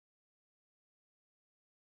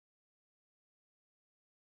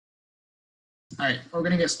All right, we're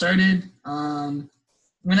going to get started. I'm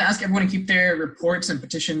going to ask everyone to keep their reports and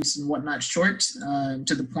petitions and whatnot short,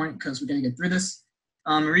 to the point, because we got to get through this.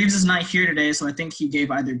 Reeves is not here today, so I think he gave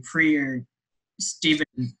either Pre or Stephen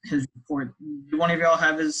his report. Do one of y'all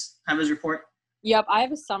have his report? Yep, I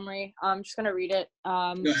have a summary. I'm just going to read it. Go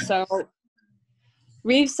ahead. So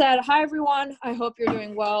Reeves said, "Hi, everyone. I hope you're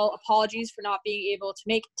doing well. Apologies for not being able to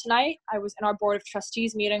make it tonight. I was in our Board of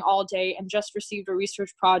Trustees meeting all day and just received a research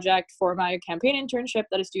project for my campaign internship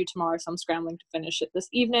that is due tomorrow, so I'm scrambling to finish it this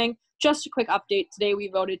evening. Just a quick update. Today we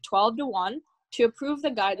voted 12-1 to approve the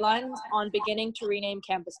guidelines on beginning to rename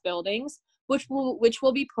campus buildings, which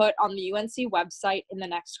will be put on the UNC website in the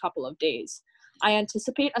next couple of days. I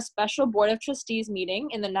anticipate a special Board of Trustees meeting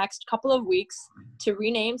in the next couple of weeks to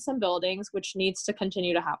rename some buildings, which needs to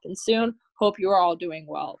continue to happen soon. Hope you are all doing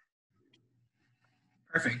well."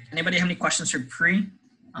 Perfect. Anybody have any questions for Pre?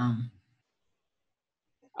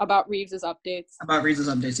 About Reeves's updates. About Reeves'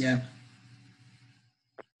 updates, yeah.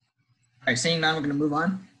 All right, seeing none, we're going to move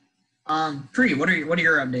on. Pre, what are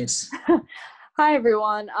your updates? Hi,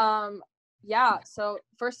 everyone. Yeah, so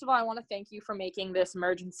first of all, I want to thank you for making this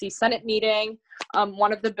emergency Senate meeting.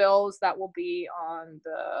 One of the bills that we're going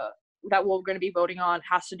to be voting on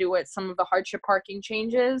has to do with some of the hardship parking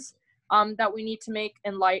changes that we need to make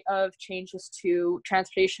in light of changes to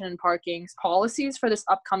transportation and parking policies for this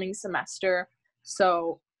upcoming semester.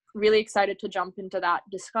 So really excited to jump into that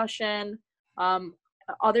discussion.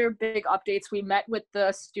 Other big updates, we met with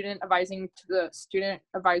the student advisory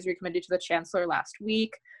committee to the chancellor last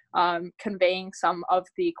week, conveying some of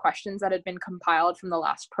the questions that had been compiled from the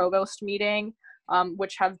last provost meeting,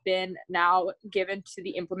 which have been now given to the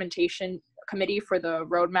implementation committee for the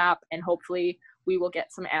roadmap, and hopefully we will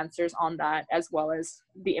get some answers on that, as well as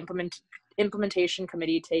the implementation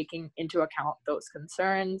committee taking into account those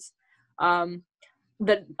concerns.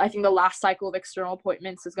 I think the last cycle of external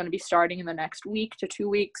appointments is going to be starting in the next week to 2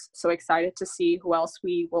 weeks, so excited to see who else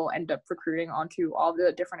we will end up recruiting onto all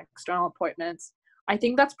the different external appointments. I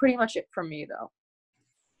think that's pretty much it from me, though.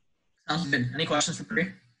 Sounds good. Any questions for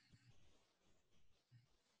Pre?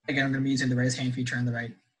 Again, I'm going to be using the raise hand feature on the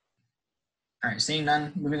right. All right, seeing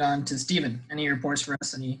none, moving on to Stephen. Any reports for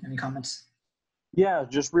us? Any comments? Yeah,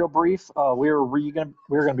 just real brief. We're going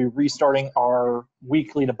to be restarting our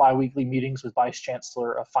weekly to bi-weekly meetings with Vice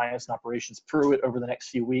Chancellor of Finance and Operations Pruitt over the next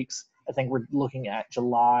few weeks. I think we're looking at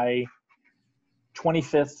July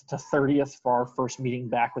 25th to 30th for our first meeting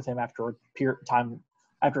back with him after a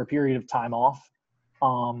period of time off.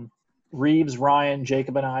 Reeves, Ryan,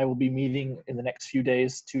 Jacob, and I will be meeting in the next few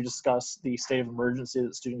days to discuss the state of emergency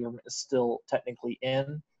that student government is still technically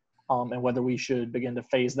in, and whether we should begin to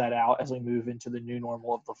phase that out as we move into the new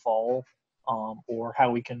normal of the fall, or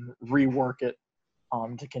how we can rework it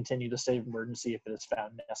to continue the state of emergency if it is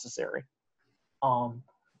found necessary.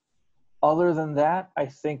 Other than that, I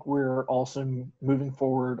think we're also moving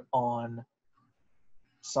forward on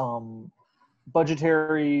some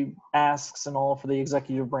budgetary asks and all for the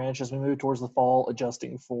executive branch as we move towards the fall,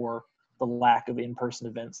 adjusting for the lack of in-person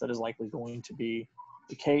events that is likely going to be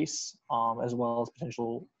the case, as well as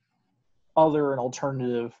potential other and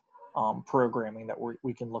alternative programming that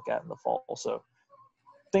we can look at in the fall. So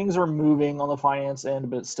things are moving on the finance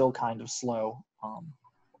end, but it's still kind of slow.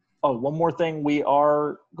 One more thing, we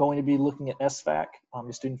are going to be looking at SFAC,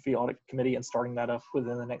 the Student Fee Audit Committee, and starting that up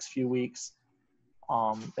within the next few weeks.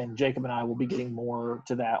 And Jacob and I will be getting more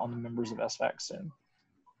to that on the members of SFAC soon.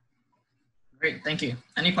 Great, thank you.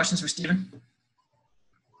 Any questions for Stephen?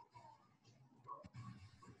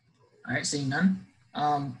 All right, seeing none.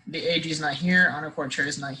 The AG is not here, Honor Corps Chair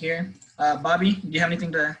is not here. Bobby, do you have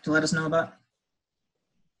anything to let us know about?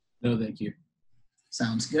 No, thank you.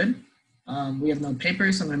 Sounds good. We have no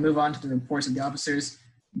papers, so I'm going to move on to the reports of the officers.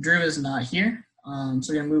 Drew is not here, so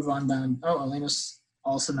we're going to move on down. Oh, Elena's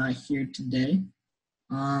also not here today.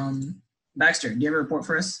 Baxter, do you have a report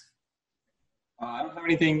for us? I don't have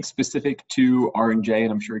anything specific to R&J,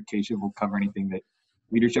 and I'm sure Keisha will cover anything that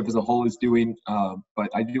leadership as a whole is doing. But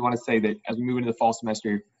I do want to say that as we move into the fall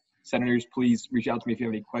semester, senators, please reach out to me if you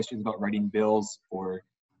have any questions about writing bills or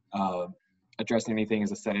addressing anything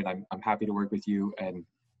as a Senate. I'm happy to work with you and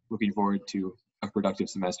looking forward to a productive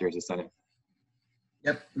semester as a Senate.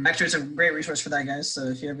 Yep, Baxter is a great resource for that, guys. So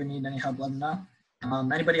if you ever need any help, let them know.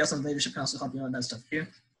 Anybody else in leadership can also help you out with that stuff too.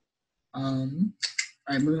 All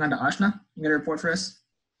right, moving on to Ashna. You got a report for us?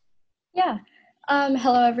 Yeah.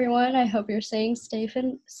 Hello, everyone. I hope you're staying safe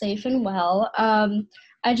and well.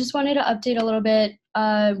 I just wanted to update a little bit.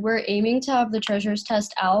 We're aiming to have the treasurer's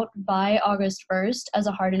test out by August 1st as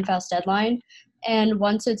a hard and fast deadline. And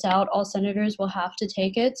once it's out, all senators will have to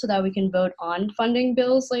take it so that we can vote on funding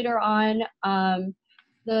bills later on.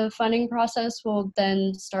 The funding process will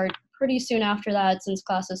then start pretty soon after that, since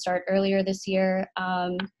classes start earlier this year.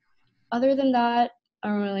 Other than that, I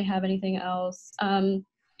don't really have anything else.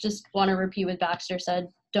 Just want to repeat what Baxter said.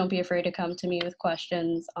 Don't be afraid to come to me with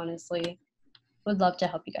questions, honestly. Would love to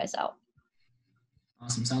help you guys out.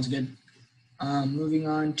 Awesome, sounds good. Moving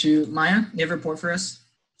on to Maya, you have a report for us?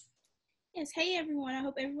 Yes, hey everyone, I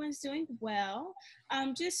hope everyone's doing well.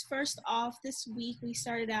 Just first off, this week we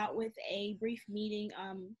started out with a brief meeting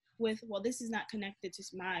well, this is not connected to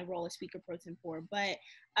my role as Speaker Pro Tempore, but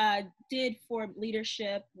for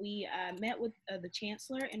leadership, we met with the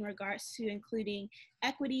Chancellor in regards to including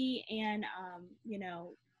equity and,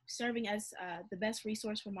 serving as the best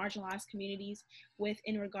resource for marginalized communities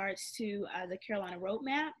in regards to the Carolina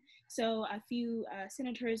Roadmap. So a few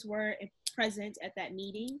senators were present at that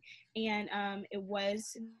meeting, and it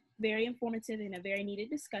was very informative and a very needed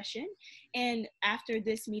discussion. And after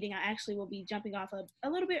this meeting, I actually will be jumping off a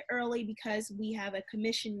little bit early because we have a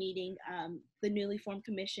commission meeting, the newly formed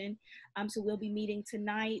commission. So we'll be meeting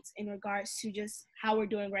tonight in regards to just how we're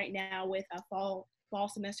doing right now with a fall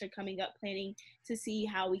semester coming up, planning to see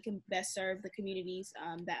how we can best serve the communities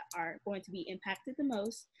that are going to be impacted the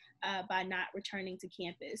most by not returning to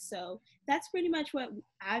campus. So that's pretty much what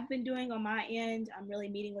I've been doing on my end. I'm really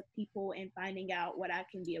meeting with people and finding out what I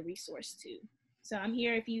can be a resource to. So I'm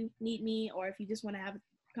here if you need me, or if you just want to have a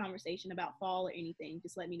conversation about fall or anything,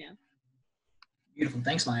 just let me know. Beautiful,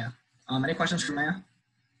 thanks Maya. Any questions for Maya?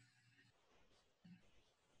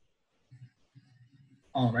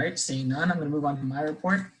 All right, seeing none, I'm going to move on to my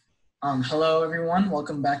report. Hello, everyone.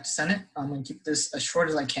 Welcome back to Senate. I'm going to keep this as short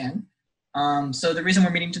as I can. So the reason we're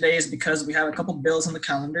meeting today is because we have a couple bills on the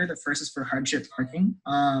calendar. The first is for hardship parking.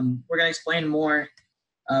 We're going to explain more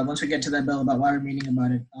once we get to that bill about why we're meeting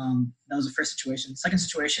about it. That was the first situation. The second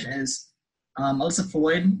situation is Alyssa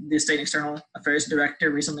Floyd, the State External Affairs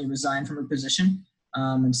Director, recently resigned from her position.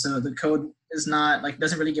 And so the code is not,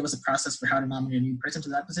 doesn't really give us a process for how to nominate a new person to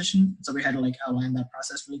that position. So we had to outline that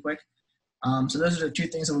process really quick. So those are the two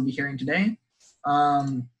things that we'll be hearing today.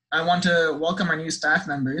 I want to welcome our new staff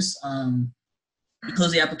members. We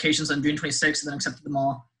closed the applications on June 26th and then accepted them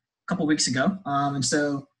all a couple weeks ago. And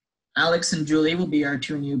so Alex and Julie will be our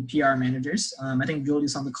two new PR managers. I think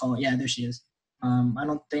Julie's on the call. Yeah, there she is. I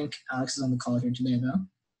don't think Alex is on the call here today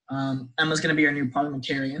though. Emma's gonna be our new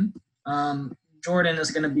parliamentarian. Jordan is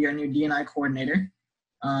going to be our new D&I coordinator.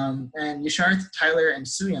 And Yasharth, Tyler, and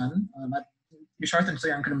Suyan, Yasharth and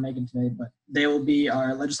Suyan couldn't make it today, but they will be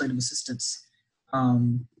our legislative assistants,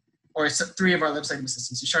 or three of our legislative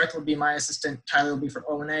assistants. Yasharth will be my assistant, Tyler will be for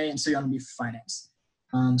O&A, and Suyan will be for finance.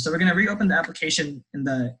 So we're going to reopen the application in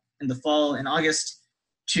the fall in August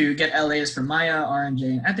to get LAs for Maya, R&J,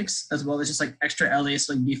 and ethics, as well as just extra LAs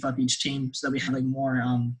to beef up each team so that we have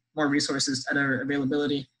more resources at our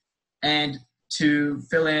availability. And to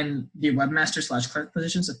fill in the webmaster/clerk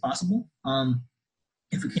positions if possible.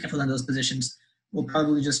 If we can't fill in those positions, we'll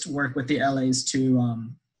probably just work with the LAs to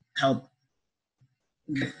help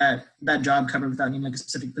get that job covered without needing a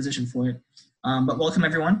specific position for it. But welcome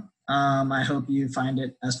everyone. I hope you find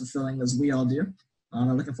it as fulfilling as we all do.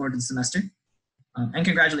 I'm looking forward to the semester. And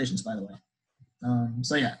congratulations, by the way.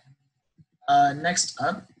 So yeah, next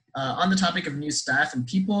up, on the topic of new staff and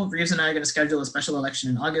people, Reeves and I are going to schedule a special election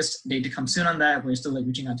in August. Date to come soon on that. We're still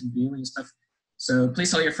reaching out to the DOE and stuff. So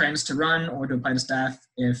please tell your friends to run or to apply to staff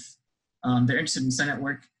if they're interested in Senate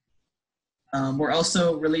work. We're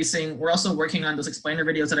also working on those explainer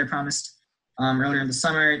videos that I promised earlier in the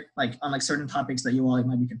summer, on certain topics that you all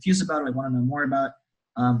might be confused about or want to know more about.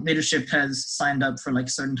 Leadership has signed up for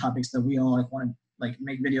certain topics that we all want to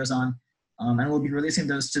make videos on, and we'll be releasing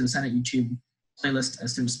those to the Senate YouTube playlist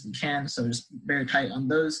as soon as we can, so just very tight on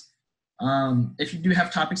those. If you do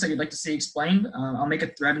have topics that you'd like to see explained, I'll make a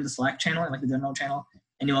thread in the Slack channel, the general channel,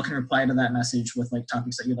 and you all can reply to that message with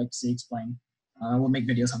topics that you'd like to see explained. We'll make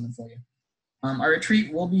videos on them for you. Our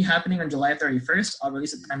retreat will be happening on July 31st. I'll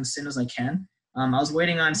release the time as soon as I can. I was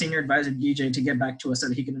waiting on Senior Advisor DJ to get back to us so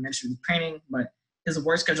that he can administer the training, but his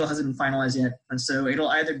work schedule hasn't been finalized yet, and so it'll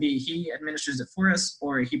either be he administers it for us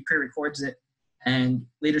or he pre-records it, and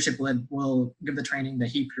leadership will give the training that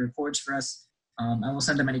he pre-records for us, and we'll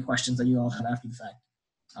send him any questions that you all have after the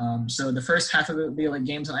fact. So the first half of it will be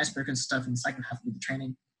games and icebreakers and stuff, and the second half will be the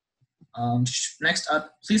training. Next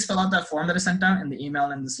up, please fill out that form that I sent out in the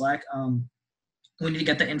email and the Slack. We need to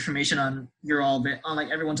get the information on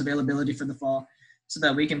everyone's availability for the fall so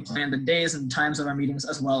that we can plan the days and times of our meetings,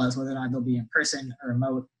 as well as whether or not they'll be in person or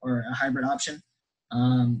remote or a hybrid option.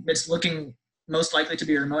 It's looking most likely to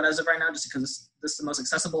be remote as of right now, just because this is the most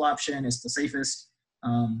accessible option, it's the safest.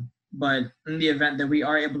 But in the event that we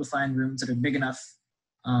are able to find rooms that are big enough,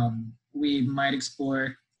 we might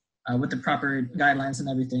explore with the proper guidelines and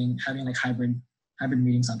everything, having like hybrid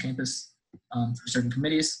meetings on campus for certain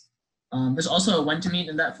committees. There's also a when to meet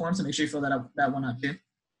in that form, so make sure you fill that one out too.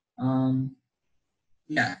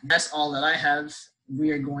 Yeah, that's all that I have.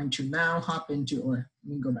 We are going to now hop into, or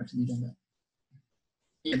let me go back to the agenda.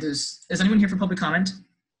 Yeah, is anyone here for public comment?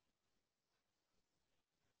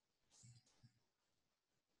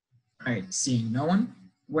 All right, seeing no one,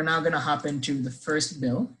 we're now going to hop into the first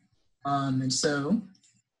bill. And so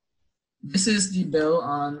this is the bill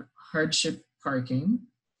on hardship parking.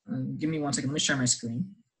 Give me 1 second, let me share my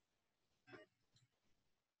screen.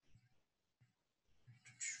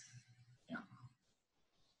 Yeah.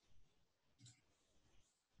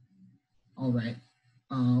 All right.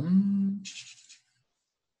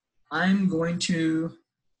 I'm going to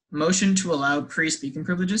motion to allow pre-speaking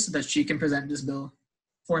privileges so that she can present this bill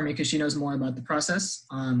for me because she knows more about the process.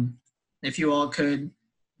 If you all could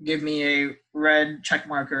give me a red check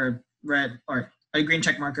mark or a green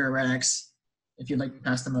check mark or a red X if you'd like to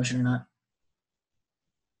pass the motion or not.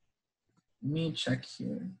 Let me check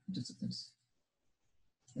here. Just this.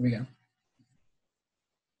 Here we go.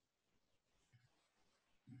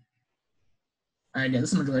 All right, yeah,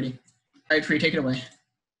 this is the majority. All right, Pri, take it away.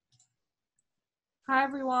 Hi,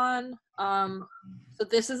 everyone. So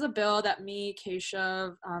this is a bill that me,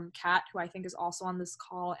 Keshav, Kat, who I think is also on this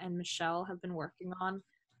call, and Michelle have been working on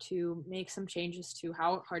to make some changes to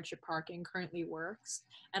how hardship parking currently works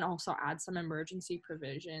and also add some emergency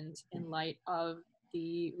provisions in light of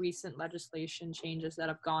the recent legislation changes that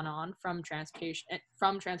have gone on from transportation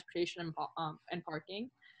and parking.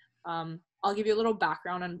 I'll give you a little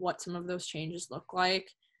background on what some of those changes look like.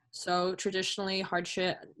 So traditionally,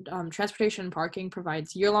 transportation and parking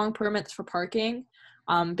provides year-long permits for parking.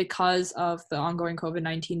 Because of the ongoing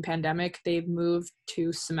COVID-19 pandemic, they've moved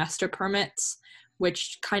to semester permits,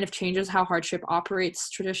 which kind of changes how hardship operates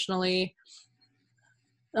traditionally.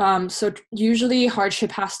 So usually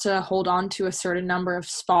hardship has to hold on to a certain number of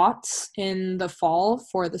spots in the fall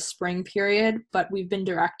for the spring period, but we've been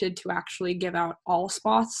directed to actually give out all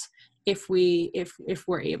spots if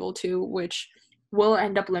we're able to, which will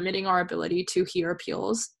end up limiting our ability to hear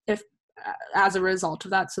appeals as a result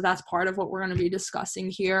of that. So that's part of what we're going to be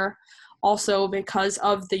discussing here. Also, because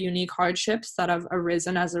of the unique hardships that have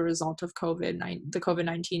arisen as a result of the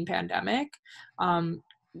COVID-19 pandemic,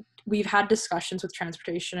 we've had discussions with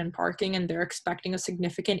transportation and parking, and they're expecting a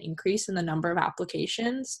significant increase in the number of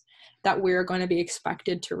applications that we're going to be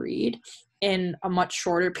expected to read in a much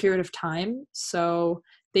shorter period of time. So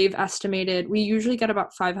they've estimated, we usually get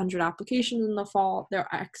about 500 applications in the fall. They're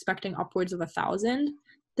expecting upwards of 1,000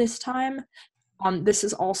 this time. This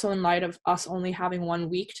is also in light of us only having 1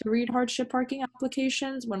 week to read hardship parking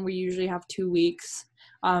applications when we usually have 2 weeks.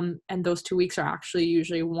 And those 2 weeks are actually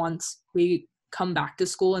usually once we come back to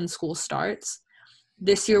school and school starts.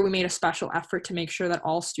 This year, we made a special effort to make sure that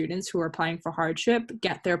all students who are applying for hardship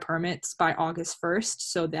get their permits by August 1st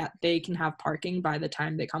so that they can have parking by the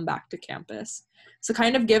time they come back to campus. So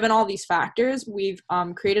kind of given all these factors, we've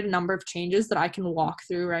created a number of changes that I can walk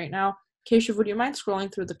through right now. Keshav, would you mind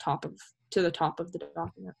scrolling through to the top of the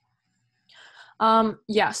document?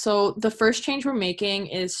 Yeah, so the first change we're making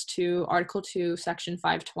is to Article 2, Section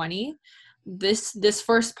 520. This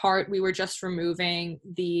first part, we were just removing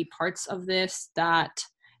the parts of this that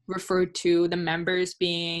referred to the members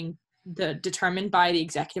being determined by the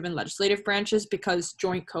executive and legislative branches, because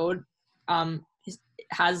joint code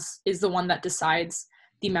is the one that decides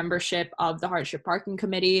the membership of the hardship parking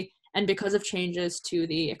committee. And because of changes to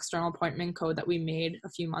the external appointment code that we made a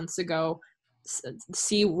few months ago,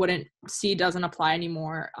 C doesn't apply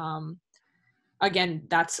anymore. Again,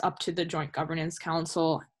 that's up to the Joint Governance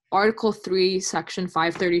Council. Article 3, Section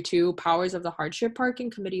 532, Powers of the Hardship Parking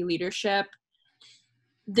Committee Leadership.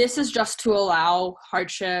 This is just to allow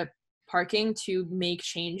hardship parking to make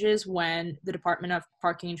changes when the Department of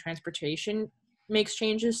Parking and Transportation makes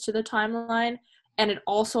changes to the timeline. And it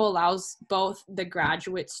also allows both the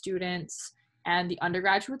graduate students and the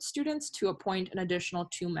undergraduate students to appoint an additional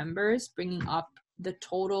 2 members, bringing up the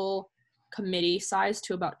total committee size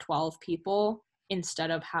to about 12 people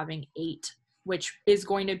instead of having 8, which is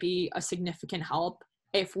going to be a significant help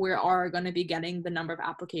if we are going to be getting the number of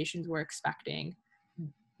applications we're expecting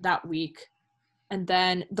that week. And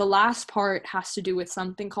then the last part has to do with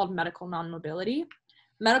something called medical non-mobility.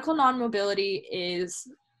 Medical non-mobility is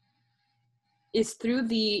through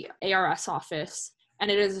the ARS office,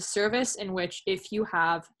 and it is a service in which if you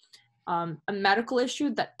have a medical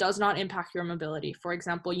issue that does not impact your mobility. For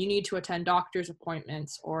example, you need to attend doctor's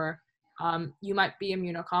appointments, or you might be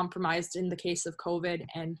immunocompromised in the case of COVID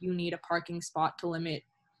and you need a parking spot to limit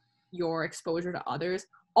your exposure to others.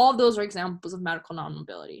 All of those are examples of medical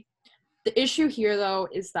non-mobility. The issue here, though,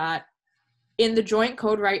 is that in the joint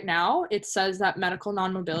code right now, it says that medical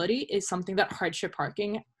non-mobility is something that hardship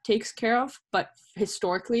parking takes care of, but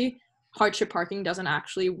historically, hardship parking doesn't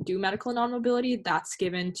actually do medical non-mobility. That's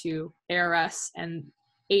given to ARS and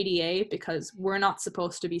ADA because we're not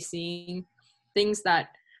supposed to be seeing things that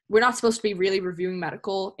we're not supposed to be really reviewing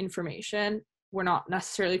medical information. We're not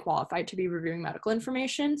necessarily qualified to be reviewing medical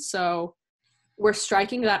information. So we're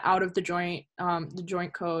striking that out of the joint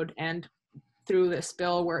code, and through this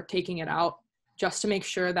bill, we're taking it out just to make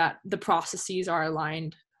sure that the processes are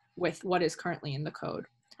aligned with what is currently in the code.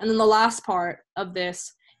 And then the last part of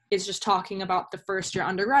this is just talking about the first year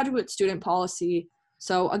undergraduate student policy.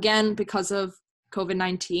 So again, because of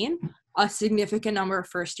COVID-19, a significant number of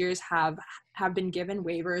first years have been given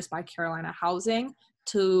waivers by Carolina Housing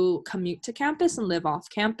to commute to campus and live off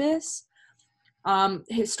campus.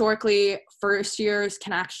 Historically, first years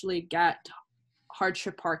can actually get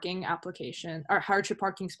hardship parking application or hardship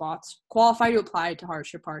parking spots, qualify to apply to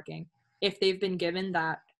hardship parking if they've been given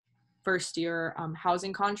that first year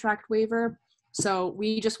housing contract waiver. So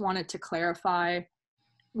we just wanted to clarify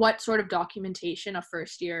what sort of documentation a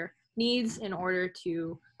first year needs in order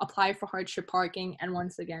to apply for hardship parking, and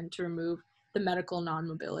once again to remove the medical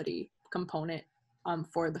non-mobility component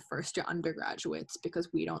for the first year undergraduates, because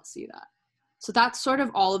we don't see that. So that's sort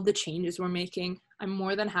of all of the changes we're making. I'm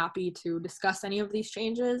more than happy to discuss any of these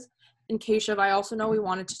changes. And Keshav, I also know we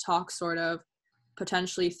wanted to talk sort of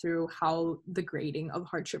potentially through how the grading of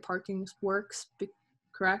hardship parking works,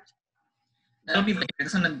 correct? That'll be later.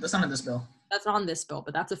 That's not on this bill. That's not on this bill,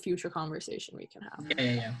 but that's a future conversation we can have.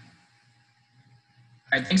 Yeah.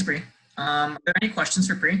 All right, thanks, Bree. Are there any questions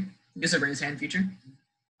for Bree? Use the raise hand feature.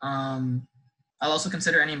 I'll also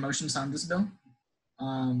consider any motions on this bill.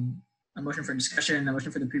 A motion for discussion, a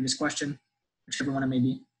motion for the previous question, whichever one it may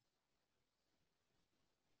be.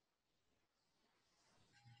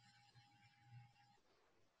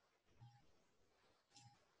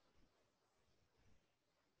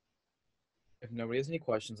 If nobody has any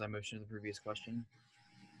questions, I motion to the previous question.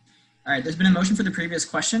 All right, there's been a motion for the previous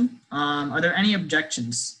question. Are there any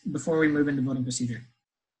objections before we move into voting procedure?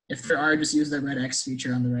 If there are, just use the red X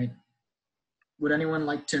feature on the right. Would anyone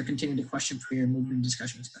like to continue the question for your move into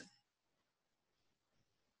discussion instead?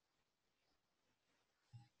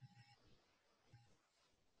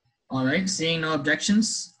 All right, seeing no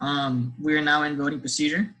objections, we are now in voting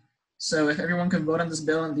procedure. So if everyone could vote on this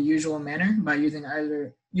bill in the usual manner by using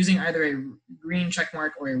either a green check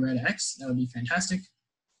mark or a red X, that would be fantastic.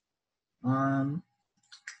 All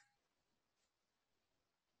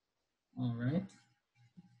right.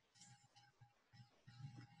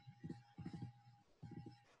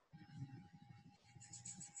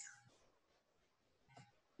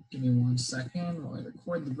 Give me 1 second while I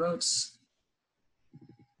record the votes.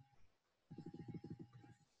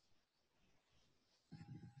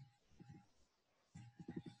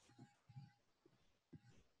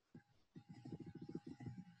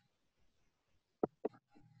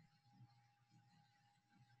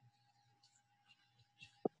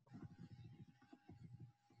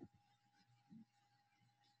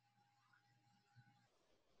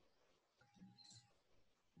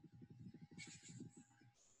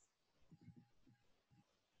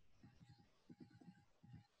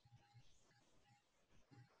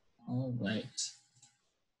 All right.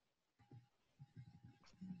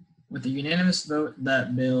 With a unanimous vote,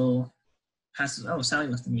 that bill passes. Oh, Sally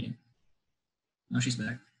left the meeting. No, she's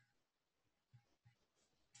back.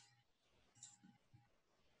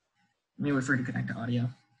 Let me wait for her to connect to audio.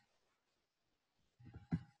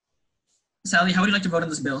 Sally, how would you like to vote on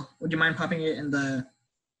this bill? Would you mind popping it in the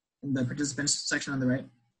participants section on the right?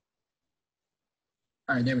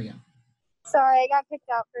 All right, there we go. Sorry, I got kicked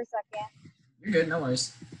out for a second. You're good, no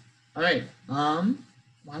worries. All right. Well,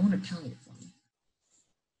 I want to tally it for me.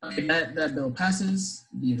 Okay, that bill passes.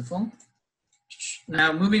 Beautiful.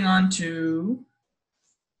 Now moving on to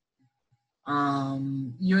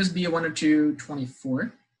USB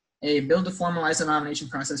 10224, a bill to formalize the nomination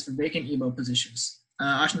process for vacant EBO positions.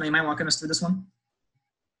 Ashna, you mind walking us through this one?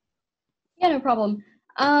 Yeah, no problem.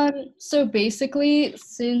 So basically,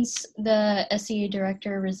 since the SEA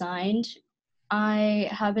director resigned, I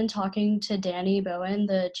have been talking to Danny Bowen,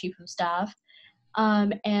 the chief of staff,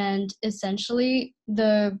 and essentially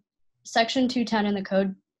the section 210 in the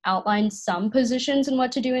code outlines some positions and what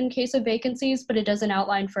to do in case of vacancies, but it doesn't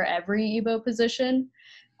outline for every EBO position.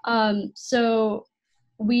 So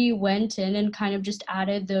we went in and kind of just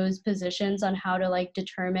added those positions on how to like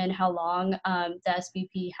determine how long the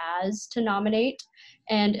SBP has to nominate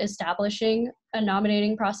and establishing a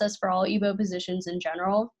nominating process for all EBO positions in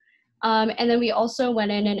general. And then we also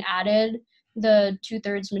went in and added the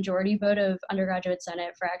 2/3 majority vote of undergraduate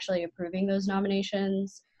senate for actually approving those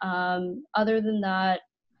nominations. Other than that,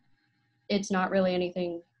 it's not really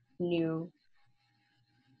anything new.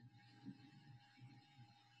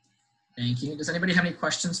 Thank you. Does anybody have any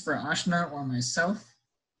questions for Ashna or myself?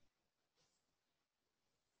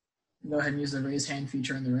 Go ahead and use the raise hand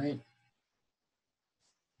feature on the right.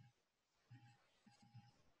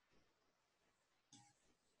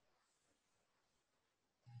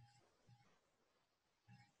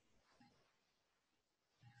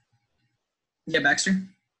 Yeah, Baxter?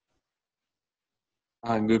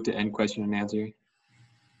 I move to end question and answer.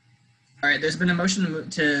 All right, there's been a motion to move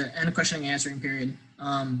to end questioning and answering period.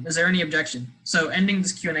 Is there any objection? So ending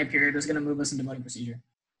this Q&A period is going to move us into voting procedure.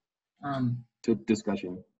 To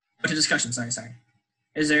discussion. To discussion, sorry.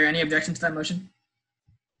 Is there any objection to that motion?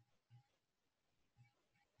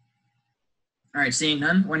 All right, seeing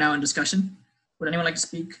none, we're now in discussion. Would anyone like to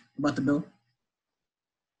speak about the bill?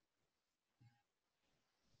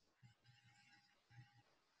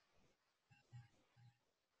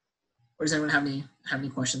 Or does anyone have any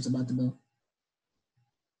questions about the bill?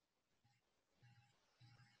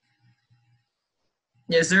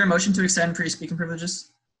 Yeah, is there a motion to extend free speaking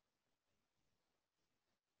privileges?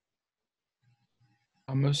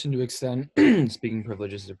 A motion to extend speaking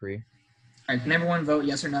privileges to Pre. All right, can everyone vote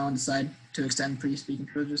yes or no and decide to extend free speaking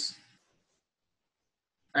privileges?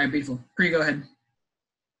 All right, beautiful. Pre, go ahead.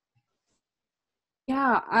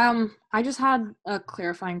 Yeah, I just had a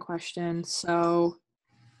clarifying question. So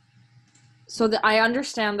I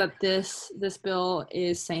understand that this bill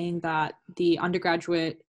is saying that the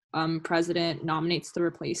undergraduate president nominates the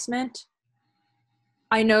replacement.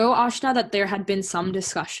 I know, Ashna, that there had been some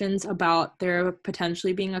discussions about there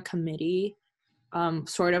potentially being a committee,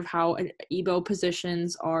 sort of how EBO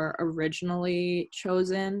positions are originally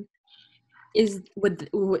chosen. Is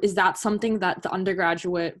that something that the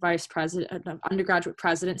undergraduate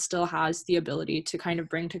president still has the ability to kind of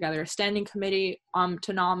bring together a standing committee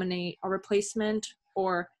to nominate a replacement,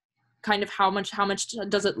 or kind of how much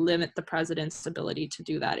does it limit the president's ability to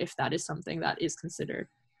do that if that is something that is considered?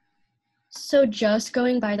 So just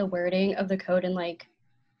going by the wording of the code and like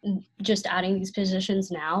just adding these positions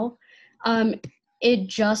now, it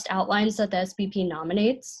just outlines that the SBP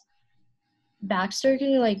nominates. Baxter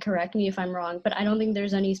can like correct me if I'm wrong, but I don't think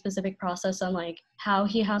there's any specific process on like how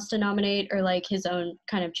he has to nominate or like his own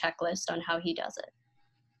kind of checklist on how he does it.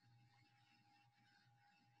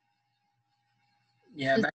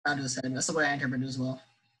 Yeah, back down to the Senate. That's the way I interpret it as well.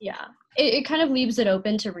 Yeah, it kind of leaves it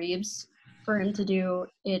open to Reeves for him to do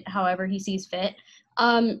it however he sees fit.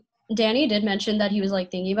 Danny did mention that he was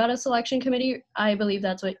like thinking about a selection committee. I believe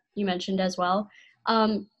that's what you mentioned as well.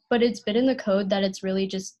 But it's been in the code that it's really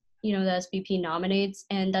just, you know, the SBP nominates,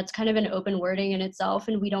 and that's kind of an open wording in itself,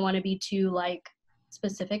 and we don't want to be too like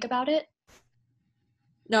specific about it.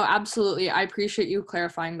 No, absolutely. I appreciate you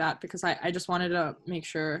clarifying that, because I just wanted to make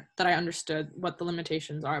sure that I understood what the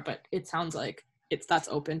limitations are, but it sounds like that's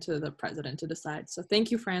open to the president to decide. So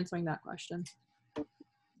thank you for answering that question.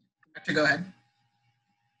 Director, go ahead.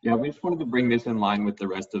 Yeah, we just wanted to bring this in line with the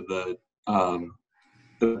rest of the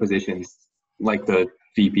positions, like the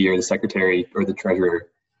VP or the secretary or the treasurer,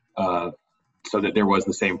 so that there was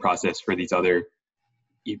the same process for these other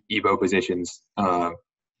EBO positions.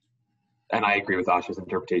 And I agree with Asha's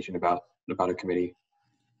interpretation about a committee.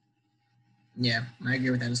 Yeah, I agree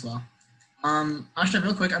with that as well. Ashna,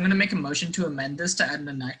 real quick, I'm going to make a motion to amend this to add an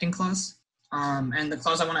enacting clause. And the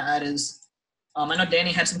clause I want to add is, I know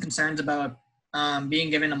Danny had some concerns about being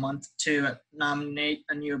given a month to nominate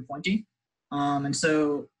a new appointee. And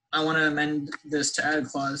so I want to amend this to add a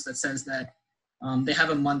clause that says that they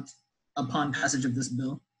have a month upon passage of this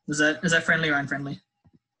bill. Is that friendly or unfriendly?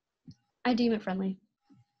 I deem it friendly.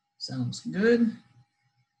 Sounds good.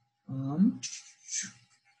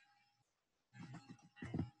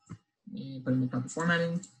 Put in the proper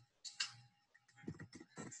formatting.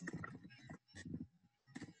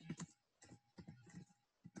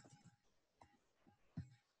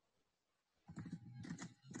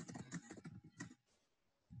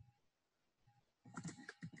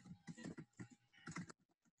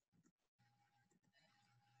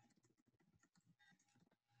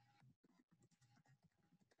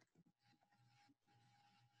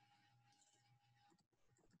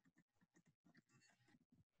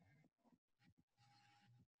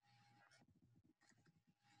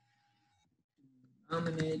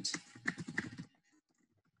 Nominate.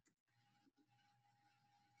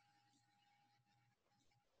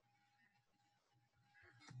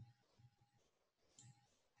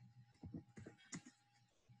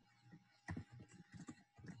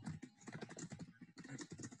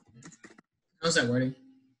 How's that wording?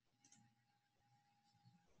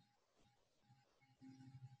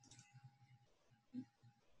 I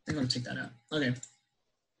think I'm gonna take that out. Okay.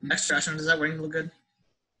 Next question, does that wording look good?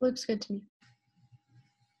 Looks good to me.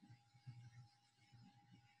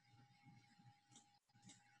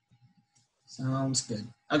 Sounds good.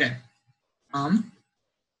 Okay. Are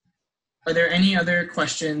there any other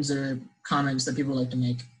questions or comments that people would like to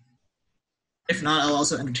make? If not, I'll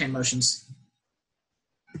also entertain motions.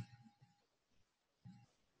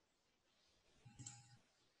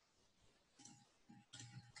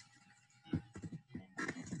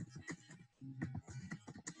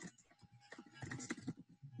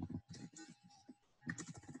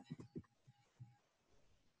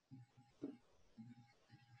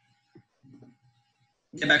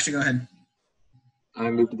 Yeah, Baxter, go ahead.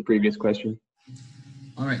 I move to the previous question.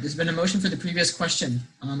 All right, there's been a motion for the previous question.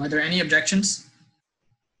 Are there any objections?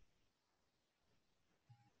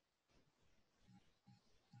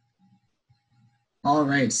 All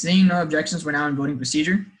right, seeing no objections, we're now in voting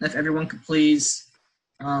procedure. If everyone could please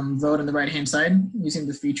vote on the right-hand side using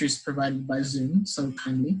the features provided by Zoom so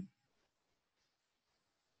kindly.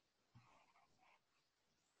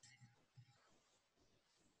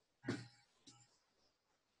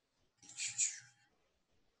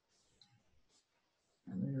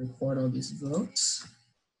 I'm going to record all these votes.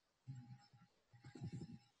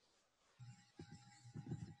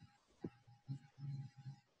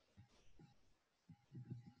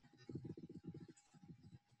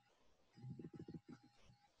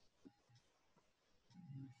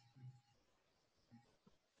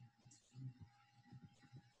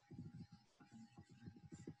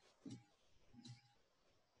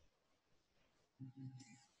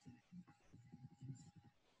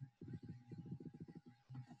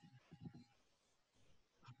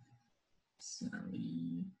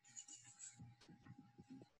 Sally.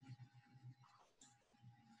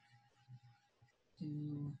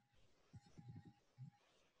 Daniel.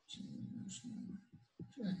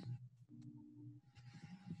 Okay.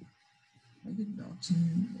 Megan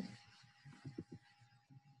Dalton.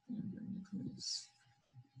 Nicholas.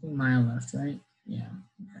 Maya left, right? Yeah.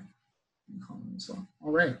 Okay. I'm calling as well.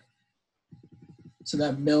 All right. So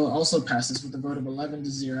that bill also passes with a vote of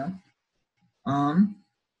 11-0.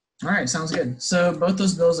 All right, sounds good. So both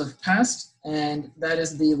those bills have passed, and that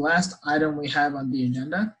is the last item we have on the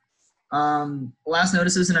agenda. Last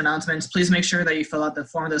notices and announcements, please make sure that you fill out the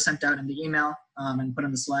form that was sent out in the email and put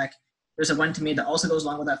in the Slack. There's a one to me that also goes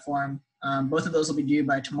along with that form. Both of those will be due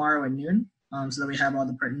by tomorrow at noon so that we have all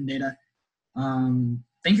the pertinent data.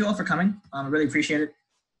 Thank you all for coming. I really appreciate it.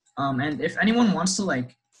 And if anyone wants to,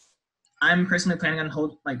 I'm personally planning on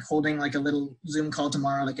holding a little Zoom call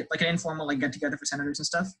tomorrow, like an informal get together for senators and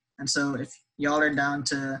stuff. And so if y'all are down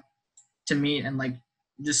to meet and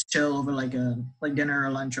just chill over dinner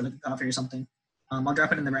or lunch or a coffee or something, I'll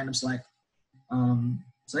drop it in the random Slack.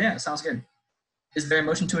 So yeah, sounds good. Is there a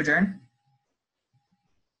motion to adjourn?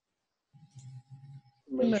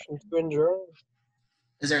 Motion to adjourn.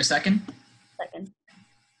 Is there a second? Second.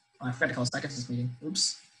 Oh, I forgot to call seconds this meeting.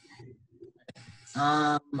 Oops.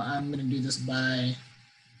 I'm gonna do this by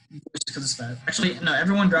just because it's fast. Actually, no.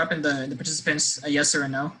 Everyone drop in the participants a yes or a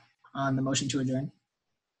no on the motion to adjourn.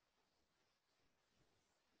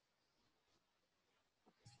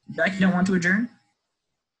 Jack, you don't want to adjourn?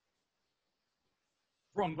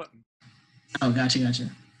 Wrong button. Oh, gotcha.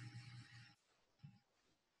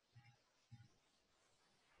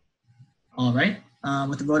 All right.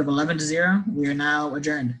 With a vote of 11-0, we are now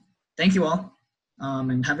adjourned. Thank you all,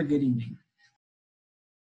 and have a good evening.